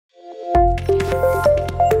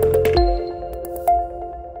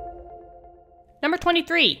Number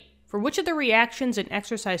 23. For which of the reactions in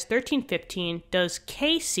exercise 1315 does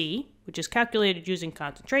Kc, which is calculated using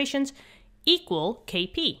concentrations, equal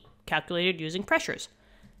Kp, calculated using pressures?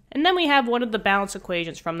 And then we have one of the balance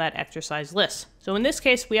equations from that exercise list. So in this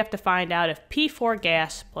case, we have to find out if P4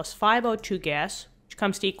 gas plus 5O2 gas, which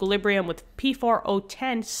comes to equilibrium with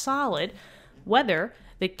P4O10 solid, whether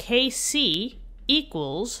the Kc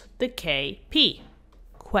equals the Kp.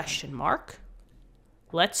 Question mark.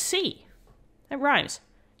 Let's see. That rhymes.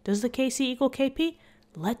 Does the Kc equal Kp?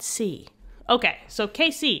 Let's see. Okay, so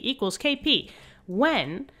Kc equals Kp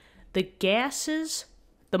when the gases,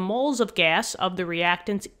 the moles of gas of the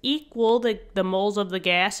reactants equal the moles of the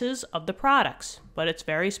gases of the products. But it's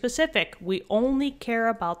very specific. We only care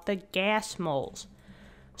about the gas moles.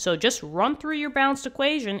 So just run through your balanced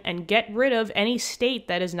equation and get rid of any state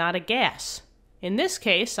that is not a gas. In this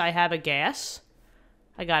case, I have a gas.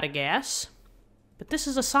 I got a gas. But this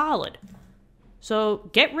is a solid. So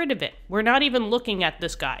get rid of it. We're not even looking at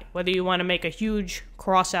this guy. Whether you want to make a huge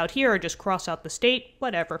cross out here or just cross out the state,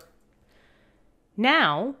 whatever.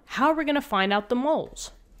 Now, how are we going to find out the moles?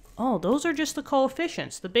 Oh, those are just the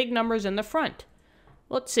coefficients, the big numbers in the front.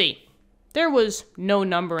 Let's see. There was no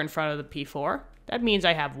number in front of the P4. That means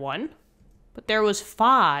I have 1. But there was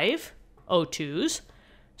 5 O2s.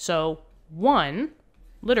 So 1,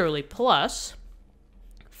 literally plus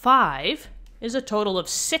 5, is a total of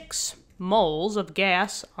 6 moles of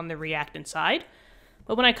gas on the reactant side.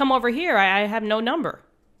 But when I come over here, I have no number.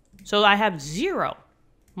 So I have 0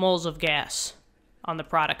 moles of gas on the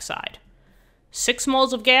product side. 6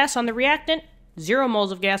 moles of gas on the reactant, 0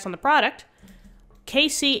 moles of gas on the product.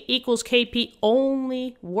 Kc equals Kp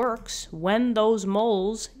only works when those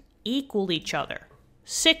moles equal each other.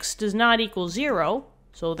 6 does not equal 0,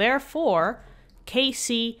 so therefore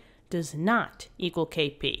Kc does not equal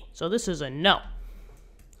Kp. So this is a no.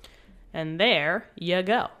 And there you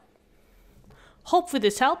go. Hopefully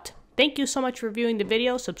this helped. Thank you so much for viewing the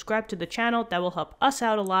video. Subscribe to the channel. That will help us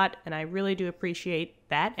out a lot, and I really do appreciate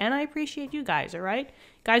that. And I appreciate you guys, all right?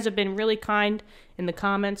 You guys have been really kind in the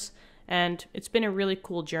comments, and it's been a really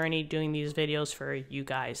cool journey doing these videos for you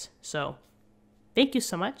guys. So thank you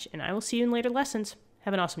so much, and I will see you in later lessons.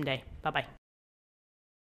 Have an awesome day. Bye-bye.